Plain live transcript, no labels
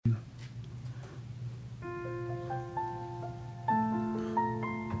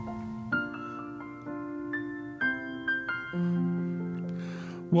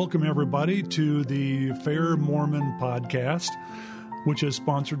Welcome, everybody, to the Fair Mormon podcast, which is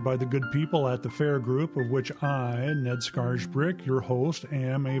sponsored by the good people at the Fair Group, of which I, Ned Scarsbrick, your host,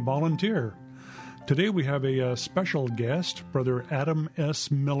 am a volunteer. Today we have a special guest, Brother Adam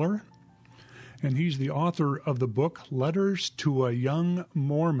S. Miller, and he's the author of the book Letters to a Young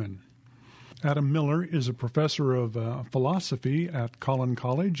Mormon. Adam Miller is a professor of philosophy at Collin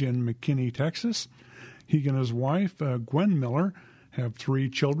College in McKinney, Texas. He and his wife, Gwen Miller, have 3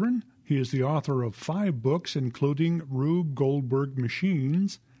 children. He is the author of 5 books, including Rube Goldberg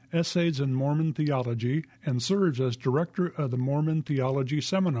Machines, Essays in Mormon Theology, and serves as director of the Mormon Theology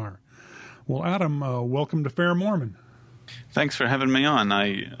Seminar. Well, Adam, welcome to Fair Mormon. Thanks for having me on.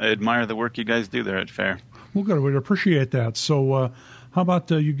 I admire the work you guys do there at Fair. Well, good. We'd appreciate that. So how about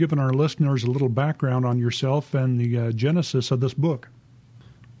you giving our listeners a little background on yourself and the genesis of this book?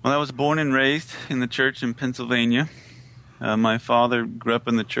 Well, I was born and raised in the church in Pennsylvania. My father grew up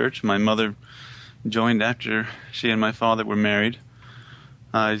in the church. My mother joined after she and my father were married.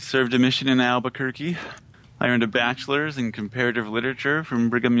 I served a mission in Albuquerque. I earned a bachelor's in comparative literature from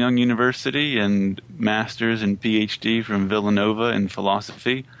Brigham Young University and master's and PhD from Villanova in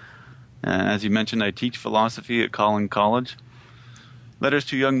philosophy. As you mentioned, I teach philosophy at Collin College. Letters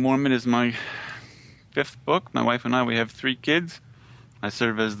to a Young Mormon is my 5th book. My wife and I, we have 3 kids. I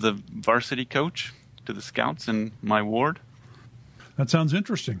serve as the varsity coach to the Scouts in my ward. That sounds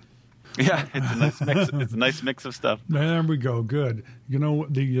interesting. Yeah, it's a nice mix. It's a nice mix of stuff. There we go. Good. You know,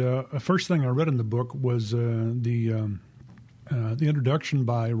 the first thing I read in the book was the introduction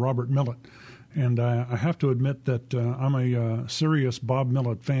by Robert Millet, and I have to admit that I'm a serious Bob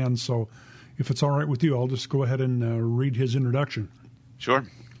Millet fan. So, if it's all right with you, I'll just go ahead and read his introduction. Sure.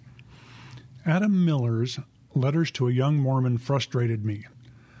 Adam Miller's Letters to a Young Mormon frustrated me.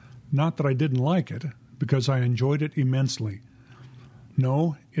 Not that I didn't like it, because I enjoyed it immensely.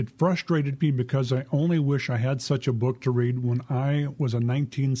 No, it frustrated me because I only wish I had such a book to read when I was a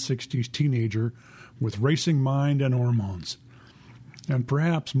 1960s teenager with racing mind and hormones. And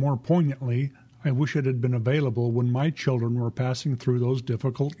perhaps more poignantly, I wish it had been available when my children were passing through those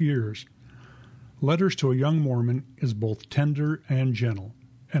difficult years. Letters to a Young Mormon is both tender and gentle,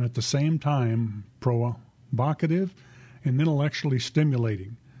 and at the same time provocative and intellectually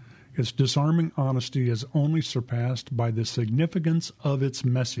stimulating. Its disarming honesty is only surpassed by the significance of its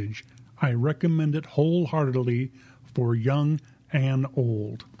message. I recommend it wholeheartedly for young and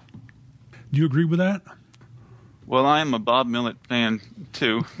old. Do you agree with that? Well, I am a Bob Millet fan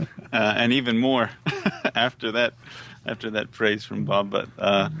too, and even more after that praise from Bob. But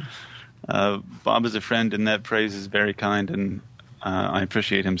Bob is a friend, and that praise is very kind, and I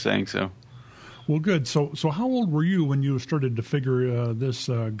appreciate him saying so. Well, good. So how old were you when you started to figure this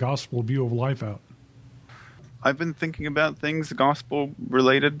gospel view of life out? I've been thinking about things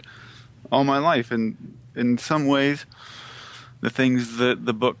gospel-related all my life, and in some ways, the things that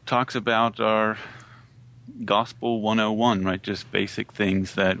the book talks about are Gospel 101, right? Just basic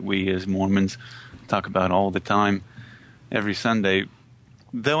things that we as Mormons talk about all the time, every Sunday.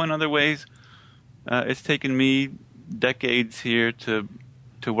 Though in other ways, it's taken me decades here to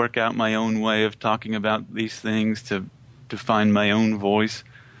work out my own way of talking about these things, to find my own voice.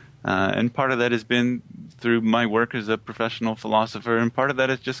 And part of that has been through my work as a professional philosopher, and part of that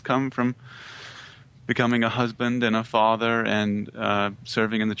has just come from becoming a husband and a father and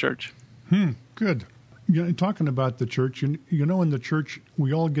serving in the church. Good. You know, talking about the church, you know, in the church,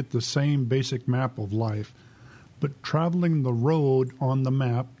 we all get the same basic map of life, but traveling the road on the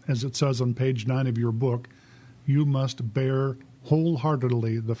map, as it says on page 9 of your book, you must bear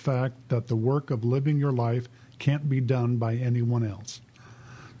wholeheartedly the fact that the work of living your life can't be done by anyone else.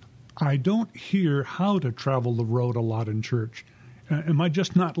 I don't hear how to travel the road a lot in church. Am I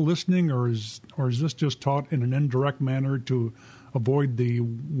just not listening, or is this just taught in an indirect manner to avoid the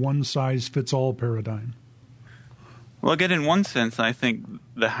one-size-fits-all paradigm? Well, again, in one sense, I think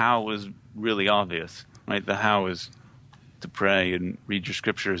the how is really obvious, right? The how is to pray and read your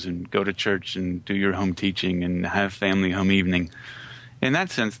scriptures and go to church and do your home teaching and have family home evening. In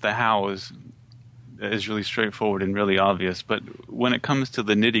that sense, the how is really straightforward and really obvious. But when it comes to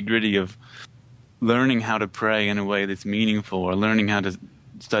the nitty-gritty of learning how to pray in a way that's meaningful, or learning how to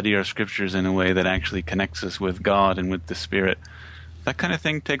study our scriptures in a way that actually connects us with God and with the Spirit, that kind of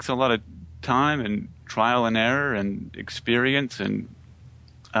thing takes a lot of time and trial and error and experience and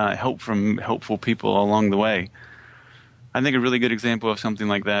help from helpful people along the way. I think a really good example of something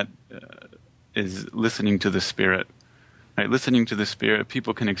like that is listening to the Spirit. Right? Listening to the Spirit,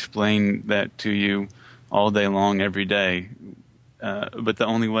 people can explain that to you all day long, every day. But the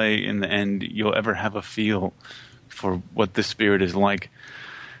only way in the end you'll ever have a feel for what the Spirit is like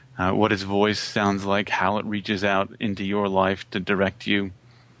what his voice sounds like, how it reaches out into your life to direct you.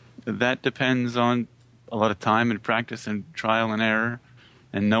 That depends on a lot of time and practice and trial and error,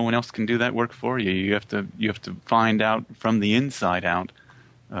 and no one else can do that work for you. You have to find out from the inside out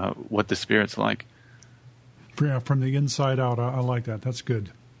what the Spirit's like. Yeah, from the inside out. I like that. That's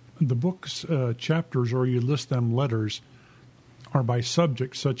good. The book's chapters, or you list them letters, are by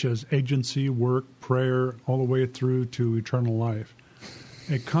subjects such as agency, work, prayer, all the way through to eternal life.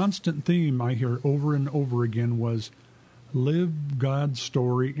 A constant theme I hear over and over again was live God's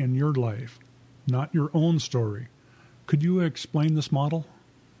story in your life, not your own story. Could you explain this model?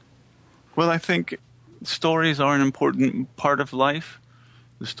 Well, I think stories are an important part of life.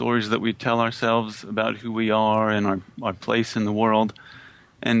 The stories that we tell ourselves about who we are and our place in the world.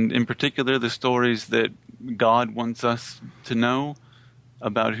 And in particular, the stories that God wants us to know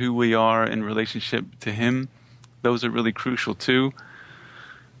about who we are in relationship to Him. Those are really crucial too.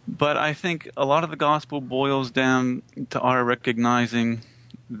 But I think a lot of the gospel boils down to our recognizing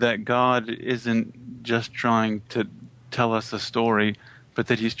that God isn't just trying to tell us a story, but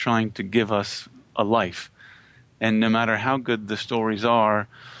that He's trying to give us a life. And no matter how good the stories are,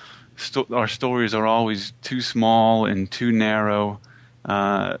 our stories are always too small and too narrow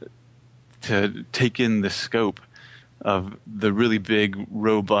to take in the scope of the really big,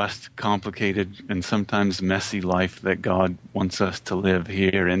 robust, complicated, and sometimes messy life that God wants us to live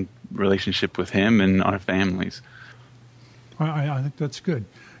here in relationship with Him and our families. I think that's good.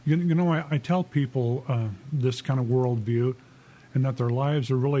 You know, I tell people this kind of worldview, and that their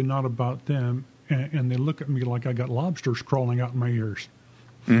lives are really not about them, and they look at me like I got lobsters crawling out in my ears.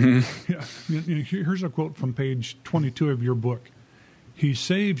 Mm-hmm. Yeah. Here's a quote from page 22 of your book. He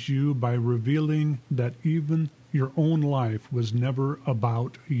saves you by revealing that even your own life was never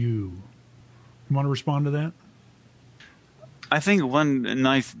about you. You want to respond to that? I think one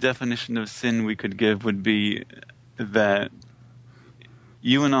nice definition of sin we could give would be that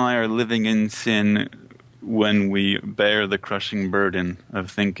you and I are living in sin when we bear the crushing burden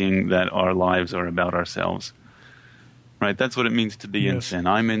of thinking that our lives are about ourselves. Right? That's what it means to be in sin.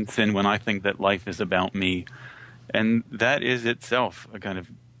 I'm in sin when I think that life is about me. And that is itself a kind of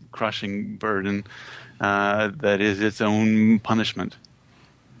crushing burden that is its own punishment.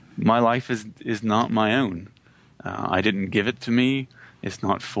 My life is not my own. I didn't give it to me. It's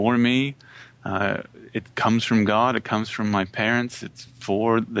not for me. It comes from God. It comes from my parents. It's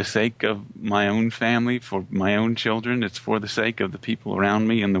for the sake of my own family, for my own children. It's for the sake of the people around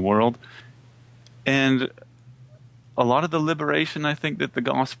me in the world. And a lot of the liberation I think that the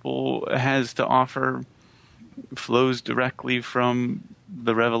gospel has to offer flows directly from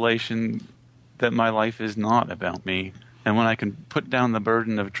the revelation that my life is not about me. And when I can put down the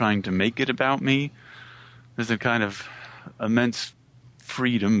burden of trying to make it about me, there's a kind of immense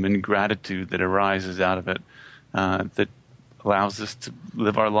freedom and gratitude that arises out of it that allows us to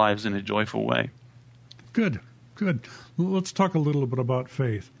live our lives in a joyful way. Good. Let's talk a little bit about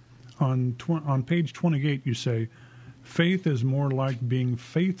faith. On page 28, you say, faith is more like being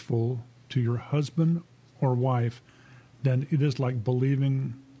faithful to your husband or wife than it is like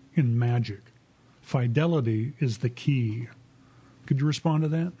believing in magic. Fidelity is the key. Could you respond to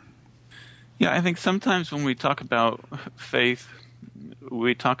that? Yeah, I think sometimes when we talk about faith,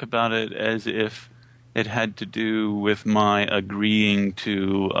 we talk about it as if it had to do with my agreeing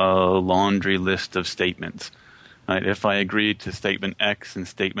to a laundry list of statements. Right? If I agree to statement X and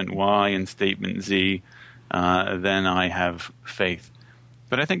statement Y and statement Z, then I have faith.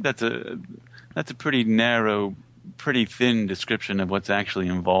 But I think that's a pretty narrow, pretty thin description of what's actually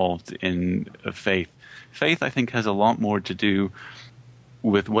involved in faith. Faith, I think, has a lot more to do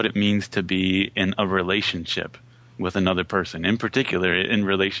with what it means to be in a relationship with another person, in particular in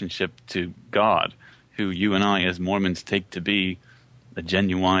relationship to God, who you and I as Mormons take to be a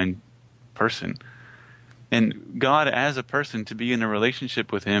genuine person. And God as a person, to be in a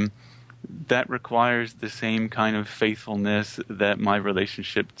relationship with Him, that requires the same kind of faithfulness that my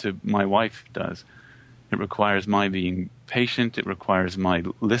relationship to my wife does. It requires my being patient. It requires my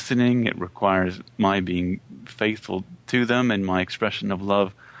listening. It requires my being faithful to them and my expression of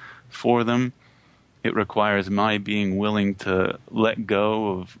love for them. It requires my being willing to let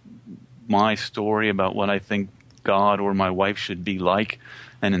go of my story about what I think God or my wife should be like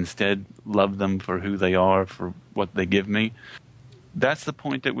and instead love them for who they are, for what they give me. That's the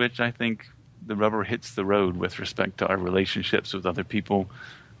point at which I think the rubber hits the road with respect to our relationships with other people,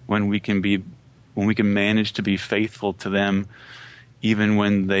 when we can manage to be faithful to them even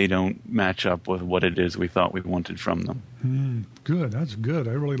when they don't match up with what it is we thought we wanted from them. Good. That's good.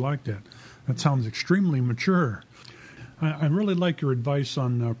 I really like that. That sounds extremely mature. I really like your advice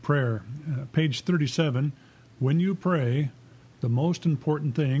on prayer. Page 37, when you pray, the most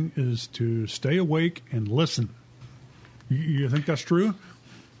important thing is to stay awake and listen. You think that's true?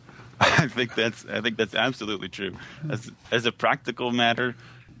 I think that's absolutely true. As a practical matter,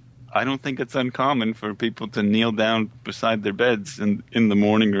 I don't think it's uncommon for people to kneel down beside their beds in the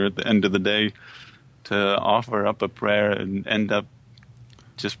morning or at the end of the day to offer up a prayer and end up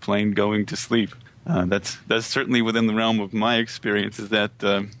just plain going to sleep. That's certainly within the realm of my experience. Is that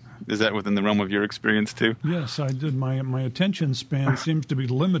within the realm of your experience too? Yes, I did. My attention span seems to be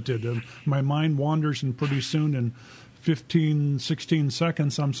limited. My mind wanders, and pretty soon in 15, 16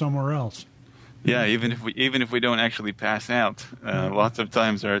 seconds, I'm somewhere else. Yeah, even if we don't actually pass out, lots of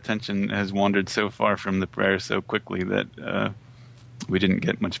times our attention has wandered so far from the prayer so quickly that we didn't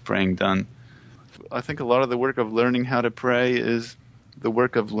get much praying done. I think a lot of the work of learning how to pray is the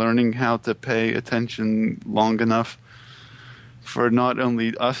work of learning how to pay attention long enough for not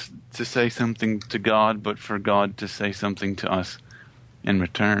only us to say something to God, but for God to say something to us in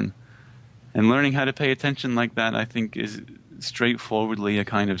return. And learning how to pay attention like that, I think, is straightforwardly a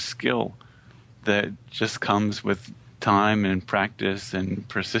kind of skill that just comes with time and practice and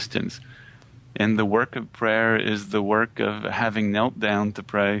persistence. And the work of prayer is the work of having knelt down to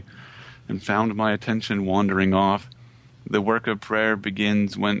pray and found my attention wandering off. The work of prayer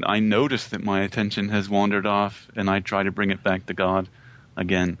begins when I notice that my attention has wandered off and I try to bring it back to God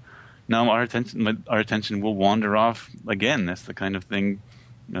again. Now our attention will wander off again. That's the kind of thing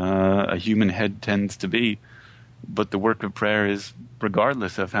a human head tends to be. But the work of prayer is,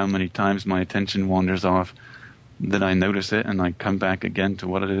 regardless of how many times my attention wanders off, that I notice it and I come back again to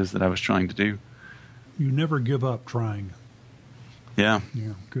what it is that I was trying to do. You never give up trying. Yeah.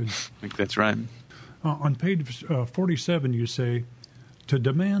 Yeah, good. I think that's right. On page 47, you say, to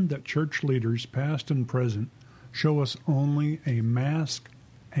demand that church leaders, past and present, show us only a masked,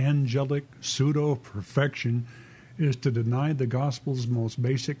 angelic pseudo-perfection is to deny the gospel's most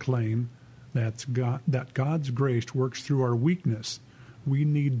basic claim, that God's grace works through our weakness. We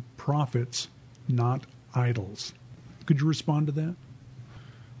need prophets, not idols. Could you respond to that?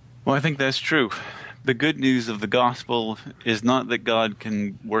 Well, I think that's true. The good news of the gospel is not that God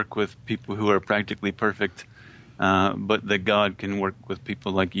can work with people who are practically perfect, but that God can work with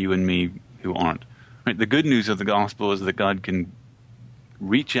people like you and me who aren't. Right? The good news of the gospel is that God can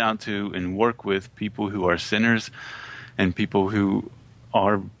reach out to and work with people who are sinners and people who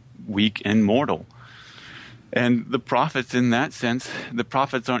are weak and mortal. And the prophets, in that sense, the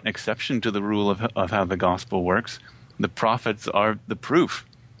prophets aren't an exception to the rule of how the gospel works. The prophets are the proof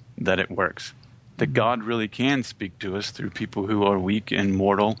that it works, that God really can speak to us through people who are weak and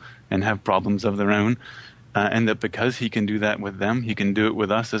mortal and have problems of their own, and that because he can do that with them, he can do it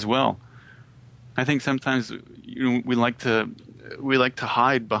with us as well. I think sometimes we like to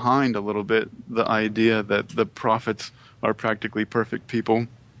hide behind a little bit the idea that the prophets are practically perfect people,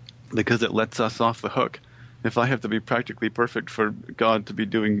 because it lets us off the hook. If I have to be practically perfect for God to be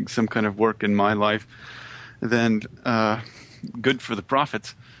doing some kind of work in my life, then good for the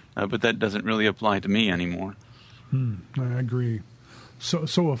prophets, but that doesn't really apply to me anymore. I agree.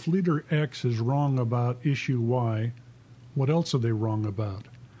 So if leader X is wrong about issue Y, what else are they wrong about?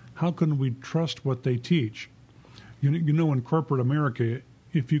 How can we trust what they teach? You know, in corporate America,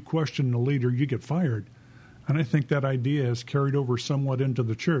 if you question the leader, you get fired. And I think that idea has carried over somewhat into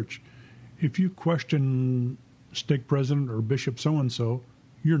the church. If you question stake president or bishop so-and-so,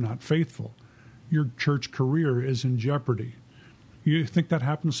 you're not faithful. Your church career is in jeopardy. You think that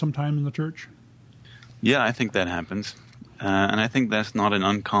happens sometime in the church? Yeah, I think that happens. And I think that's not an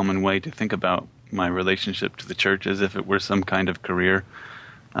uncommon way to think about my relationship to the church, as if it were some kind of career.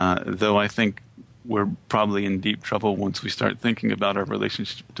 Though I think we're probably in deep trouble once we start thinking about our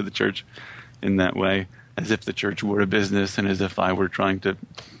relationship to the church in that way, as if the church were a business and as if I were trying to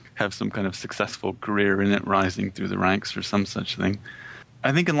have some kind of successful career in it, rising through the ranks or some such thing.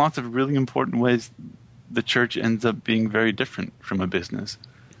 I think in lots of really important ways, the church ends up being very different from a business.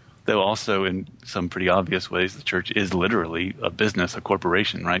 Though also in some pretty obvious ways, the church is literally a business, a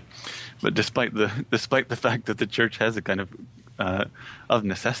corporation, right? But despite the fact that the church has a kind of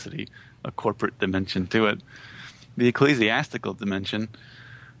necessity, a corporate dimension to it, the ecclesiastical dimension,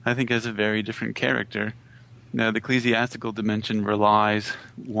 I think, has a very different character. Now, the ecclesiastical dimension relies,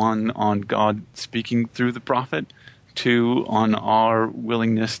 1, on God speaking through the prophet, 2, on our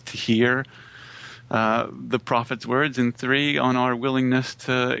willingness to hear the prophet's words, and 3, on our willingness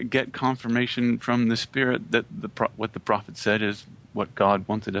to get confirmation from the Spirit that what the prophet said is what God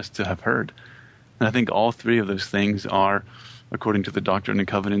wanted us to have heard. And I think all 3 of those things are according to the Doctrine and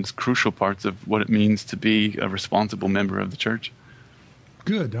Covenants, crucial parts of what it means to be a responsible member of the church.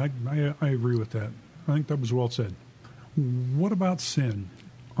 Good. I agree with that. I think that was well said. What about sin?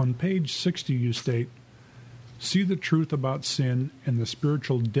 On page 60 you state, see the truth about sin and the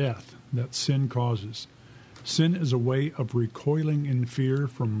spiritual death that sin causes. Sin is a way of recoiling in fear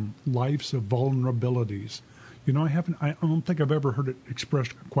from life's vulnerabilities. You know, I don't think I've ever heard it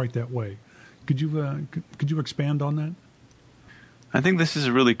expressed quite that way. Could you expand on that? I think this is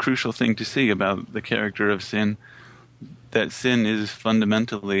a really crucial thing to see about the character of sin, that sin is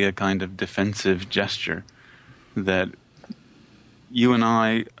fundamentally a kind of defensive gesture, that you and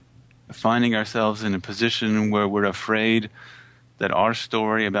I, finding ourselves in a position where we're afraid that our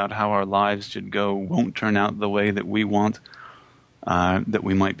story about how our lives should go won't turn out the way that we want, that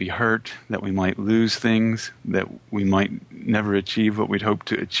we might be hurt, that we might lose things, that we might never achieve what we'd hoped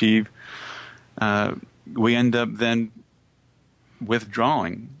to achieve, we end up then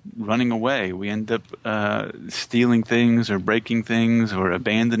withdrawing, running away. We end up stealing things or breaking things or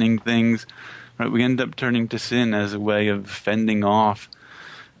abandoning things. Right? We end up turning to sin as a way of fending off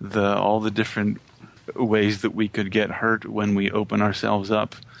all the different ways that we could get hurt when we open ourselves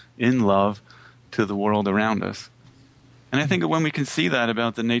up in love to the world around us. And I think that when we can see that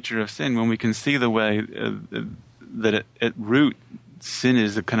about the nature of sin, when we can see the way that at root sin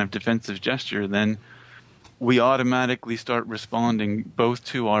is a kind of defensive gesture, then we automatically start responding both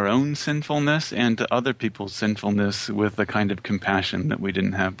to our own sinfulness and to other people's sinfulness with a kind of compassion that we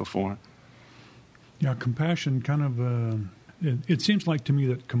didn't have before. Yeah, compassion kind of, it seems like to me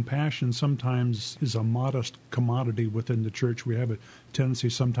that compassion sometimes is a modest commodity within the church. We have a tendency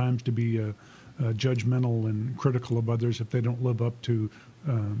sometimes to be judgmental and critical of others if they don't live up to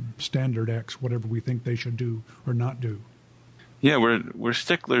standard X, whatever we think they should do or not do. Yeah, we're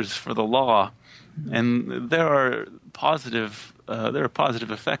sticklers for the law, and there are positive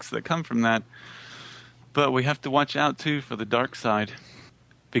effects that come from that. But we have to watch out too for the dark side,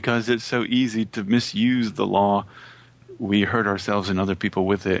 because it's so easy to misuse the law. We hurt ourselves and other people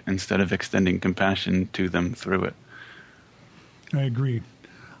with it instead of extending compassion to them through it. I agree.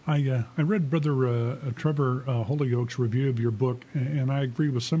 I read Brother Trevor Holyoke's review of your book, and I agree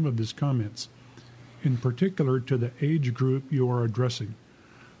with some of his comments, in particular to the age group you are addressing.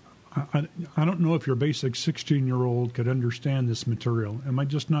 I don't know if your basic 16-year-old could understand this material. Am I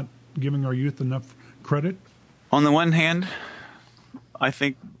just not giving our youth enough credit? On the one hand, I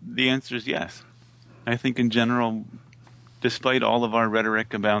think the answer is yes. I think in general, despite all of our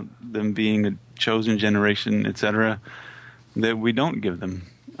rhetoric about them being a chosen generation, etc., that we don't give them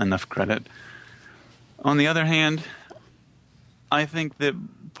enough credit. On the other hand, I think that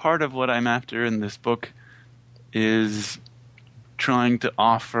part of what I'm after in this book is trying to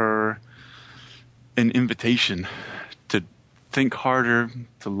offer an invitation to think harder,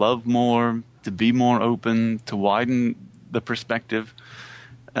 to love more, to be more open, to widen the perspective.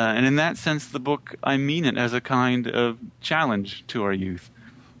 And in that sense, the book, I mean it as a kind of challenge to our youth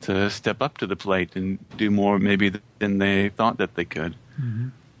to step up to the plate and do more maybe than they thought that they could. Mm-hmm.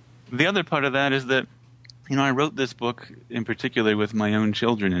 The other part of that is that, I wrote this book in particular with my own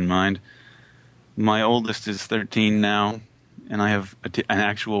children in mind. My oldest is 13 now, and I have an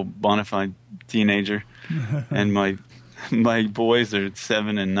actual bona fide teenager, and my boys are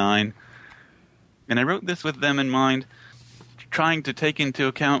 7 and 9. And I wrote this with them in mind, trying to take into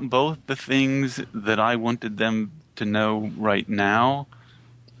account both the things that I wanted them to know right now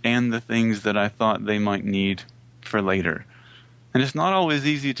and the things that I thought they might need for later. And it's not always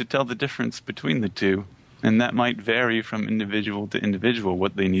easy to tell the difference between the two, and that might vary from individual to individual,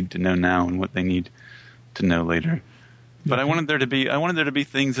 what they need to know now and what they need to know later. But I wanted there to be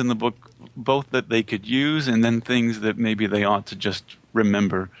things in the book, both that they could use and then things that maybe they ought to just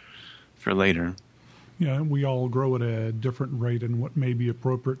remember for later. Yeah, we all grow at a different rate, and what may be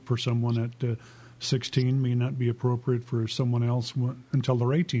appropriate for someone at 16 may not be appropriate for someone else until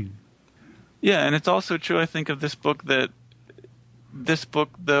they're 18. Yeah, and it's also true, I think, of this book that this book,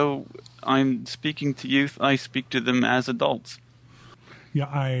 though I'm speaking to youth, I speak to them as adults. Yeah,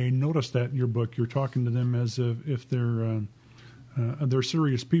 I noticed that in your book. You're talking to them as if they're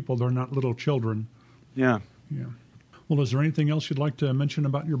serious people. They're not little children. Yeah. Yeah. Well, is there anything else you'd like to mention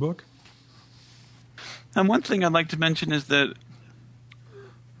about your book? And one thing I'd like to mention is that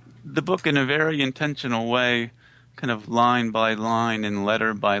the book, in a very intentional way, kind of line by line and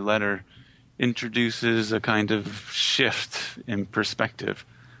letter by letter, introduces a kind of shift in perspective.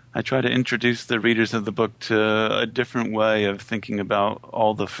 I try to introduce the readers of the book to a different way of thinking about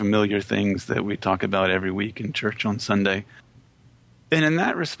all the familiar things that we talk about every week in church on Sunday. And in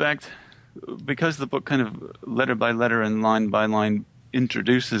that respect, because the book kind of letter by letter and line by line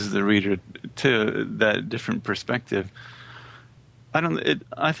introduces the reader to that different perspective,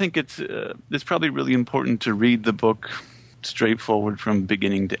 I think it's probably really important to read the book straightforward from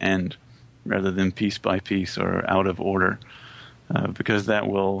beginning to end, rather than piece by piece or out of order, because that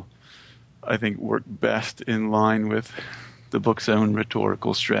will, I think, work best in line with the book's own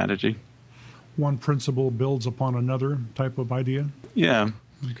rhetorical strategy. One principle builds upon another type of idea? Yeah.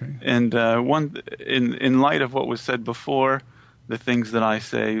 Okay. And in light of what was said before, the things that I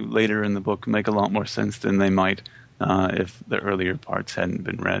say later in the book make a lot more sense than they might if the earlier parts hadn't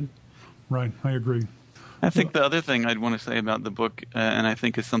been read. Right, I agree. I think the other thing I'd want to say about the book, and I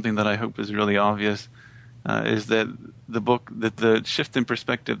think is something that I hope is really obvious, is that the shift in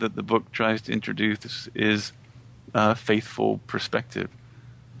perspective that the book tries to introduce is a faithful perspective.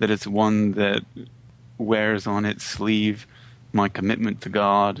 That it's one that wears on its sleeve my commitment to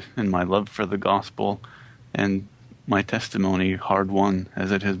God and my love for the gospel and my testimony, hard won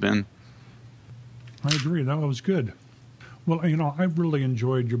as it has been. I agree. That was good. Well, I really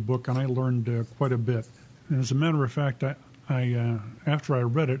enjoyed your book, and I learned quite a bit. And as a matter of fact, I after I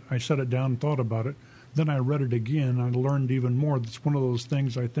read it, I set it down and thought about it. Then I read it again, and I learned even more. It's one of those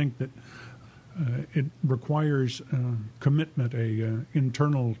things I think that it requires commitment, a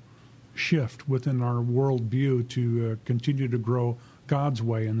internal shift within our worldview to continue to grow God's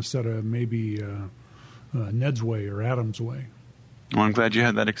way instead of maybe Ned's way or Adam's way. Well, I'm glad you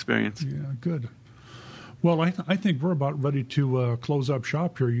had that experience. Yeah, good. Well, I think we're about ready to close up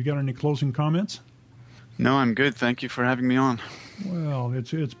shop here. You got any closing comments? No, I'm good. Thank you for having me on. Well,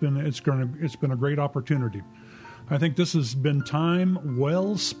 it's been a great opportunity. I think this has been time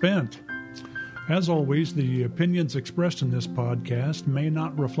well spent. As always, the opinions expressed in this podcast may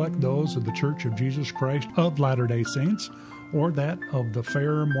not reflect those of the Church of Jesus Christ of Latter-day Saints or that of the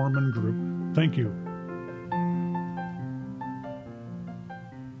Fair Mormon Group. Thank you.